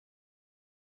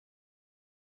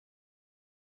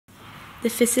The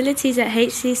facilities at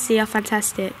HCC are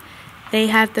fantastic. They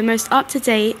have the most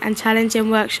up-to-date and challenging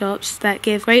workshops that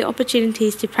give great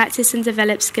opportunities to practice and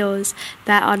develop skills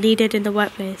that are needed in the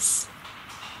workplace.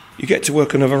 You get to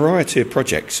work on a variety of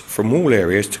projects, from wall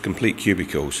areas to complete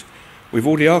cubicles, with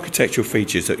all the architectural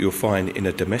features that you'll find in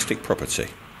a domestic property.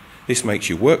 This makes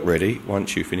you work ready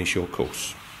once you finish your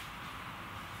course.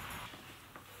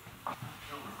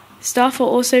 Staff are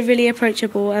also really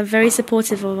approachable and very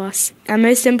supportive of us, and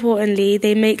most importantly,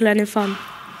 they make learning fun.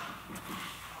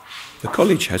 The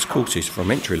college has courses from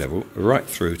entry level right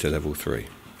through to level 3,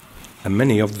 and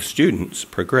many of the students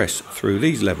progress through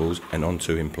these levels and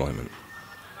onto employment.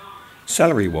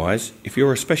 Salary wise, if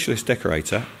you're a specialist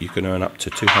decorator, you can earn up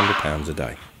to £200 a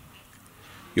day.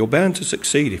 You're bound to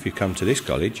succeed if you come to this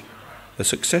college. The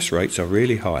success rates are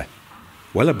really high,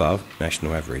 well above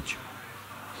national average.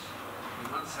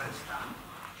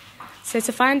 So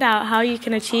to find out how you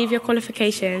can achieve your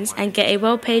qualifications and get a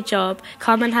well-paid job,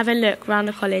 come and have a look around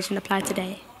the college and apply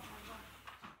today.